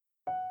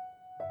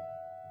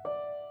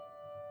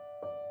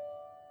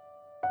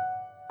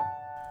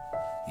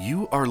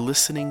You are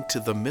listening to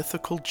the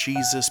Mythical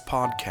Jesus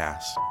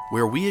podcast,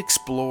 where we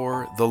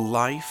explore the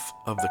life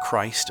of the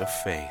Christ of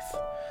faith.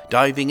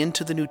 Diving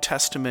into the New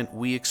Testament,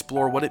 we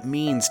explore what it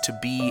means to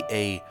be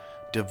a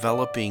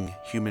developing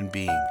human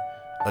being,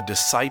 a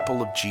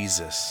disciple of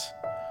Jesus,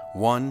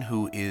 one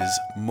who is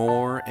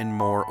more and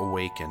more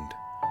awakened.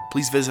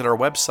 Please visit our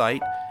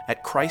website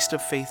at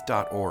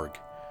christoffaith.org,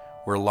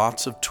 where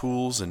lots of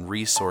tools and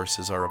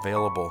resources are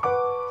available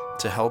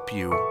to help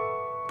you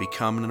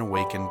become an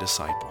awakened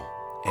disciple.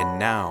 And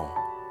now,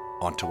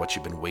 on to what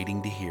you've been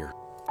waiting to hear.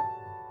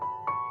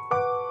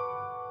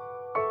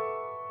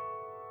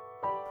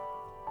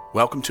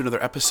 Welcome to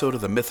another episode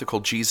of the Mythical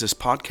Jesus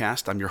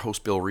podcast. I'm your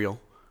host, Bill Reel.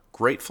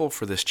 Grateful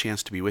for this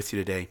chance to be with you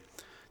today.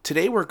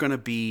 Today we're going to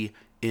be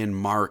in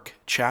Mark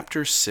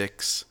chapter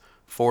 6,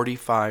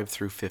 45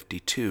 through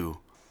 52.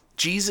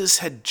 Jesus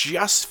had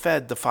just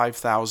fed the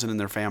 5,000 and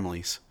their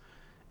families,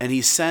 and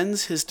he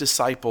sends his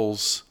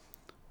disciples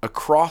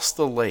across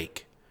the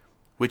lake,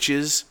 which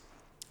is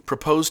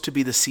proposed to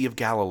be the Sea of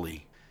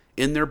Galilee,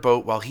 in their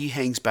boat while he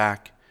hangs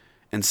back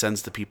and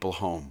sends the people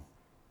home.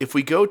 If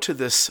we go to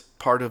this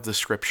part of the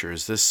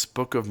scriptures, this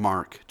book of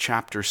Mark,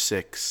 chapter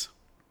 6,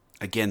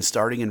 again,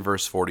 starting in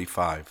verse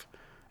 45,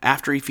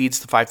 after he feeds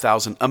the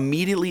 5,000,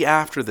 immediately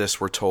after this,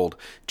 we're told,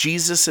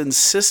 Jesus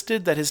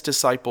insisted that his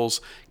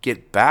disciples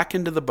get back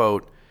into the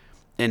boat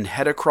and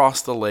head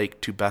across the lake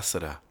to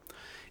Bethsaida.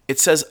 It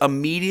says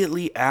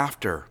immediately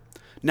after.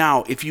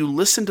 Now, if you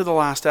listen to the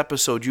last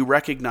episode, you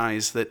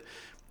recognize that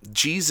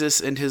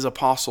Jesus and his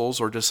apostles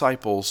or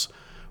disciples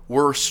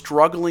were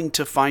struggling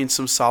to find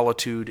some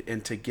solitude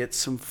and to get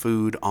some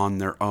food on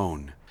their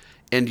own.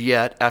 And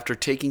yet, after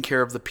taking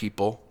care of the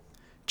people,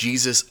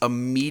 Jesus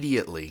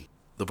immediately,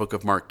 the book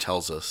of Mark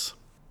tells us,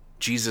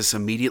 Jesus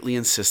immediately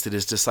insisted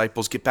his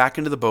disciples get back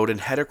into the boat and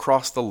head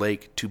across the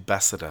lake to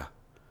Bethsaida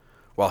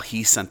while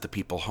he sent the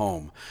people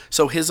home.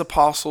 So his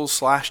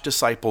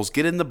apostles/disciples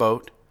get in the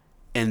boat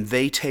and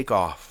they take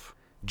off.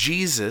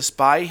 Jesus,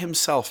 by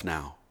himself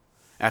now,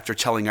 after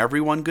telling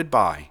everyone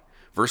goodbye,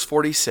 verse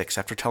 46,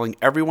 after telling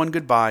everyone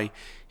goodbye,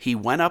 he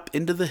went up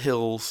into the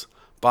hills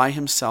by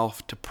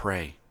himself to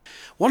pray.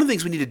 One of the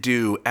things we need to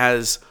do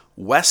as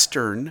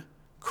Western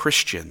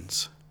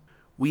Christians,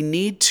 we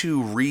need to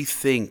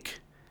rethink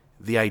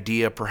the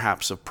idea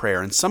perhaps of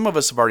prayer. And some of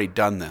us have already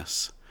done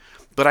this.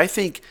 But I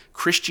think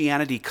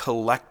Christianity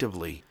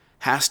collectively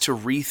has to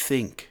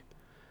rethink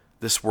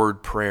this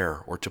word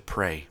prayer or to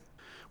pray.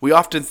 We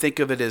often think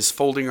of it as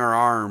folding our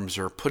arms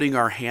or putting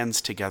our hands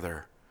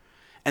together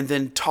and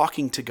then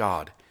talking to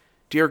God.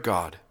 Dear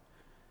God,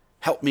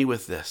 help me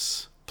with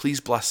this. Please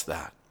bless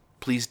that.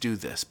 Please do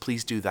this.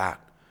 Please do that.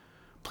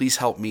 Please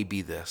help me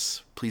be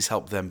this. Please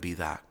help them be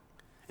that.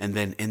 And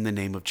then in the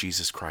name of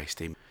Jesus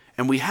Christ, amen.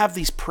 And we have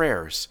these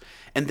prayers,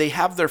 and they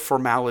have their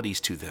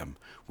formalities to them.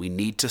 We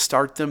need to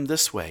start them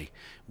this way.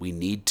 We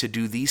need to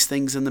do these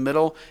things in the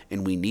middle,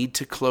 and we need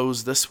to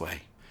close this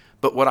way.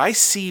 But what I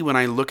see when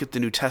I look at the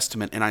New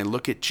Testament and I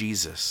look at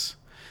Jesus,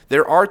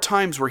 there are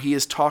times where he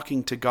is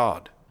talking to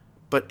God.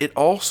 But it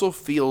also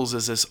feels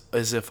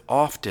as if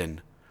often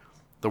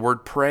the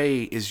word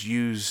pray is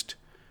used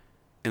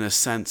in a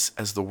sense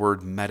as the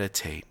word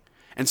meditate.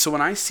 And so when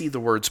I see the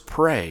words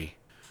pray,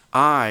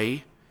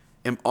 I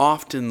am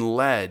often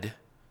led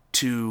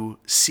to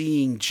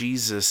seeing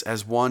Jesus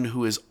as one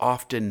who is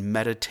often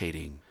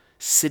meditating,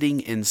 sitting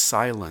in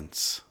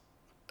silence,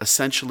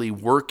 essentially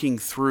working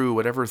through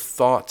whatever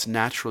thoughts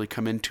naturally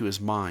come into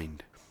his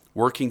mind,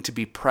 working to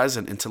be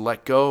present and to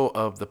let go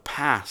of the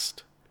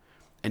past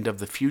and of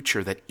the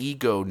future that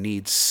ego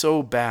needs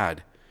so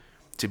bad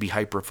to be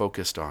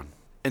hyper-focused on.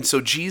 And so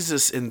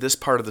Jesus, in this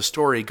part of the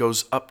story,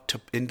 goes up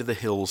into the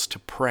hills to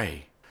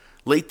pray.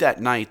 Late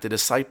that night, the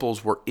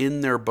disciples were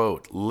in their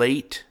boat.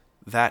 Late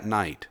that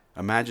night.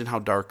 Imagine how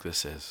dark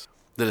this is.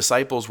 The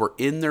disciples were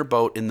in their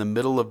boat in the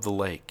middle of the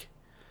lake,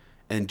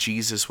 and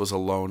Jesus was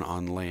alone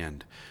on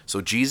land. So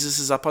Jesus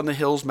is up on the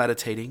hills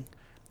meditating,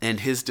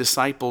 and his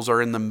disciples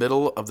are in the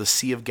middle of the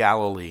Sea of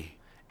Galilee.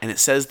 And it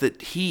says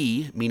that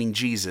he, meaning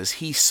Jesus,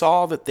 he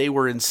saw that they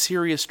were in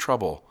serious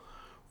trouble,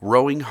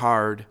 rowing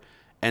hard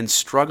and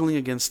struggling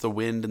against the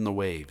wind and the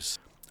waves.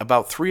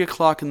 About 3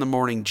 o'clock in the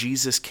morning,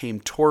 Jesus came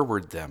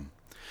toward them.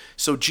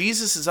 So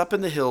Jesus is up in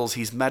the hills,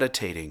 he's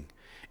meditating.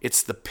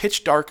 It's the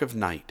pitch dark of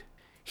night.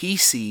 He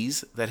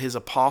sees that his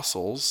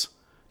apostles,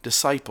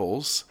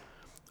 disciples,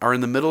 are in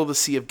the middle of the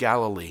Sea of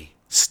Galilee,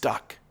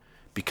 stuck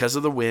because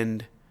of the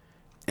wind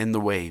and the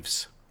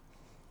waves.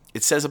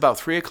 It says about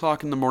 3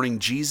 o'clock in the morning,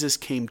 Jesus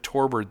came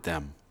toward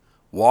them,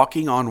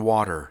 walking on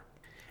water.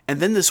 And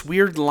then this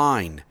weird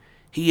line,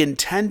 he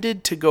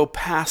intended to go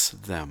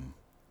past them.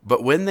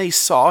 But when they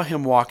saw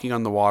him walking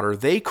on the water,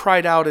 they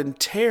cried out in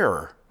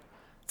terror,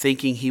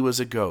 thinking he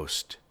was a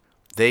ghost.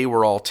 They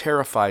were all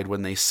terrified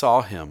when they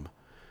saw him.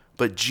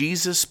 But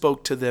Jesus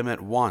spoke to them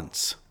at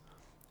once.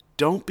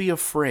 Don't be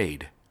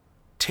afraid.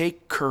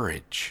 Take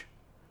courage.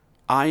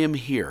 I am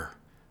here.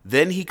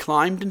 Then he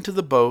climbed into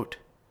the boat,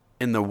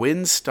 and the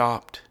wind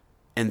stopped,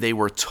 and they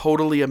were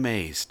totally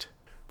amazed,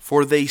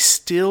 for they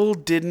still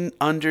didn't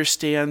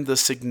understand the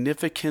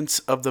significance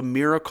of the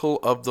miracle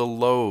of the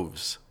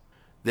loaves.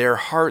 Their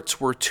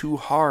hearts were too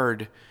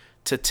hard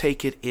to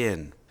take it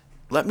in.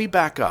 Let me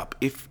back up.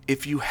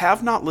 If you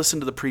have not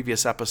listened to the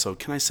previous episode,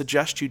 can I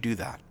suggest you do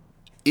that?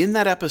 In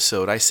that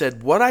episode, I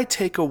said what I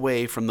take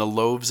away from the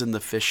loaves and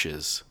the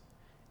fishes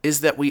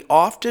is that we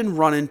often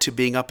run into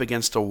being up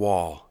against a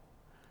wall,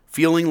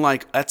 feeling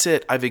like, that's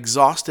it, I've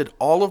exhausted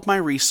all of my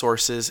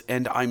resources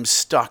and I'm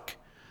stuck.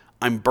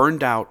 I'm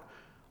burned out.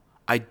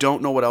 I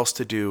don't know what else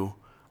to do.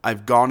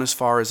 I've gone as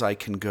far as I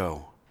can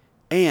go.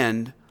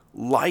 And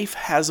life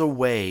has a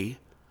way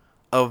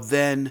of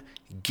then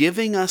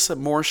giving us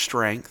more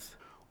strength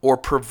or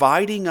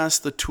providing us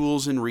the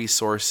tools and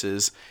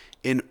resources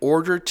in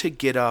order to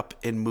get up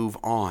and move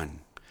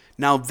on.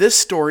 Now, this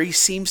story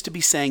seems to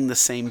be saying the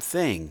same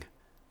thing.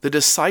 The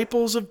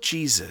disciples of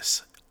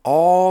Jesus,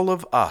 all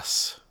of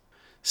us,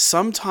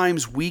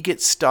 sometimes we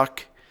get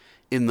stuck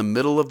in the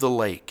middle of the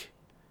lake,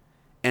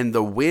 and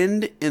the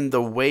wind and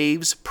the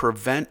waves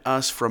prevent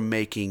us from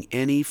making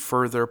any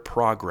further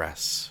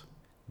progress.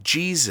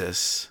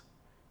 Jesus,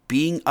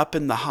 being up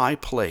in the high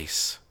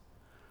place,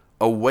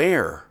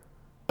 aware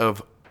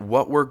of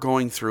what we're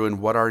going through and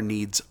what our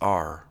needs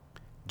are,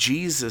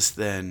 Jesus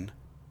then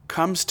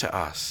comes to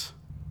us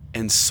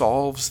and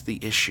solves the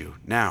issue.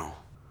 Now,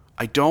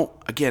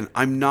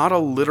 I'm not a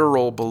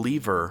literal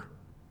believer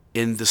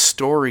in the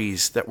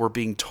stories that were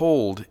being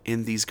told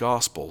in these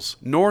Gospels,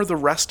 nor the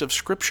rest of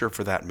Scripture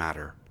for that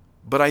matter.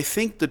 But I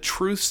think the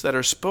truths that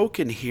are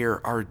spoken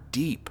here are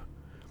deep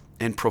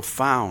and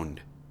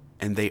profound,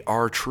 and they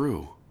are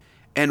true.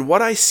 And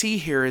what I see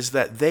here is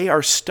that they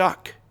are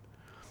stuck.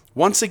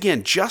 Once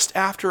again, just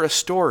after a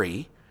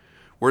story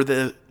where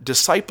the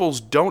disciples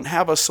don't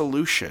have a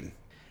solution,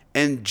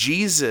 and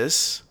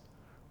Jesus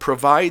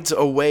provides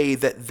a way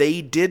that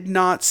they did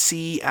not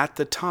see at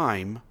the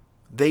time,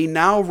 they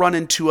now run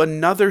into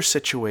another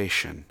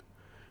situation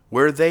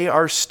where they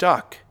are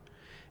stuck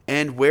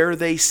and where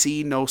they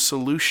see no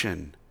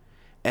solution.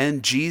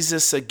 And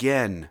Jesus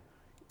again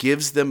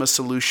gives them a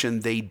solution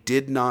they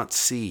did not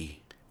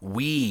see.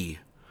 We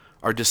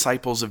are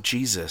disciples of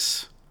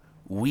Jesus.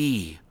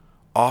 We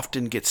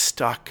often get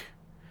stuck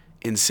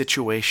in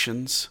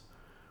situations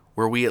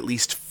where we at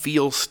least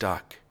feel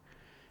stuck,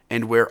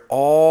 and where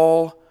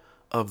all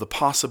of the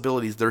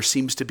possibilities, there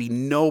seems to be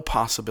no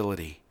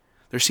possibility.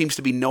 There seems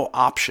to be no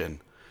option.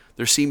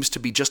 There seems to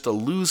be just a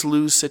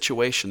lose-lose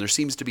situation. There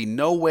seems to be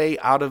no way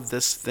out of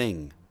this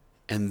thing.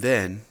 And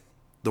then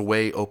the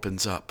way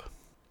opens up.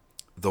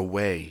 The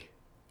way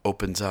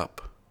opens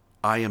up.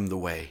 I am the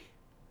way,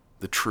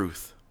 the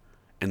truth,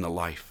 and the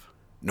life.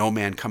 No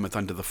man cometh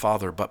unto the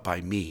Father but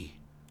by me.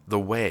 The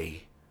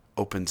way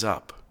opens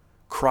up.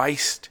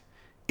 Christ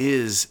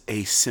is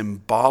a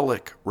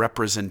symbolic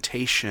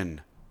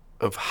representation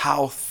of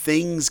how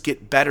things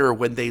get better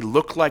when they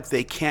look like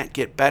they can't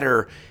get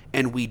better,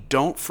 and we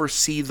don't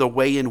foresee the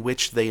way in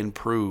which they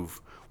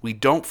improve. We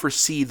don't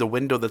foresee the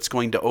window that's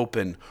going to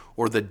open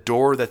or the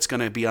door that's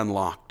going to be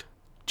unlocked.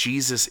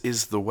 Jesus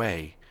is the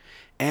way.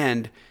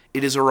 And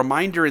it is a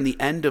reminder in the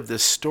end of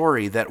this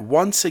story that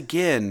once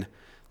again,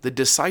 the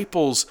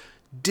disciples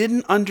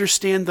didn't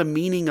understand the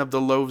meaning of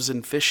the loaves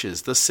and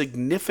fishes, the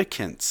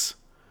significance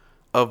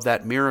of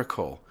that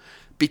miracle,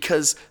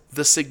 because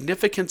the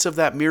significance of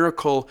that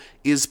miracle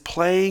is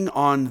playing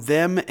on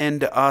them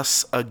and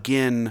us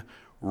again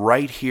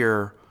right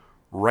here,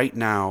 right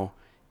now,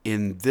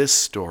 in this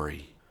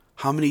story.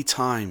 How many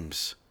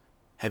times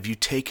have you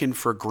taken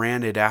for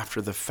granted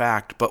after the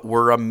fact, but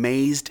were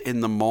amazed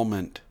in the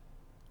moment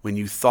when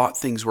you thought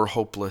things were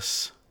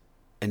hopeless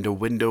and a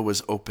window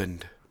was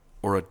opened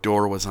or a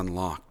door was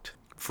unlocked?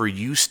 For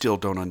you still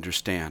don't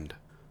understand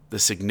the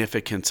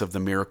significance of the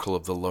miracle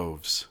of the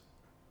loaves.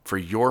 For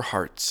your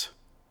hearts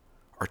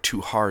are too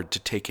hard to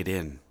take it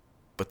in.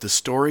 But the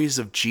stories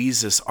of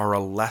Jesus are a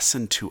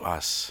lesson to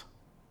us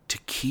to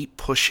keep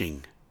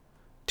pushing,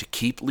 to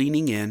keep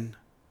leaning in,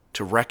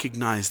 to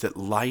recognize that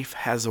life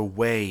has a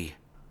way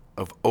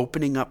of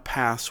opening up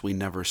paths we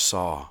never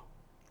saw.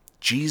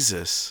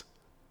 Jesus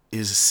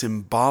is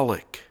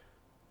symbolic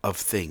of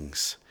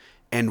things.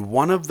 And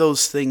one of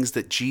those things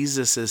that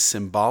Jesus is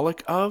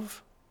symbolic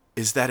of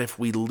is that if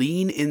we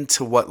lean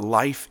into what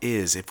life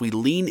is, if we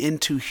lean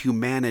into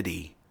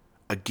humanity,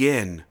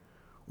 again,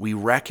 we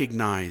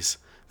recognize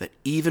that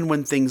even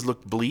when things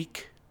look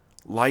bleak,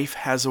 life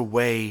has a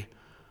way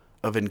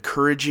of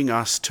encouraging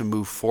us to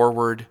move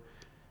forward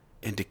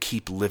and to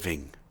keep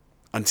living.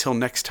 Until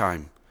next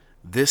time,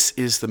 this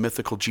is the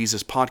Mythical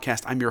Jesus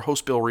Podcast. I'm your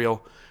host, Bill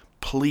Reel.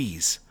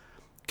 Please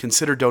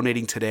consider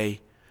donating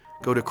today.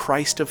 Go to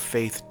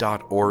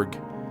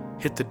christoffaith.org,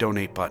 hit the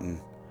donate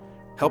button.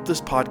 Help this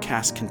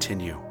podcast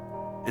continue.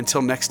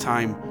 Until next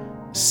time,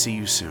 see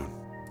you soon.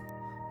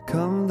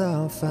 Come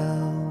thou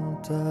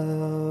fount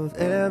of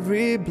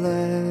every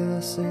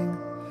blessing,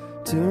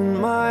 tune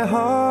my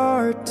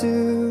heart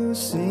to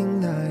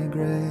sing thy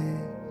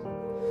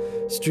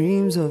grace.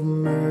 Streams of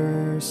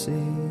mercy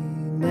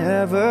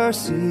never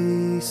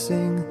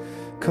ceasing,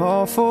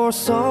 call for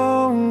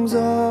songs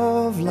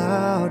of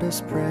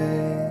loudest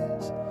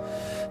praise.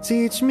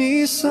 Teach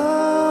me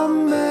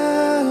some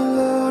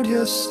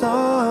melodious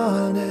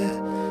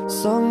sonnet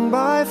sung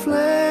by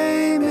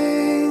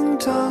flaming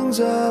tongues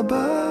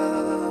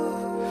above.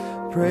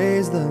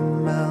 Praise the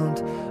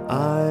mount,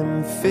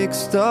 I'm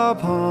fixed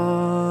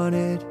upon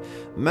it,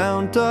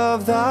 mount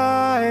of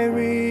thy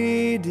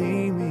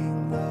redeeming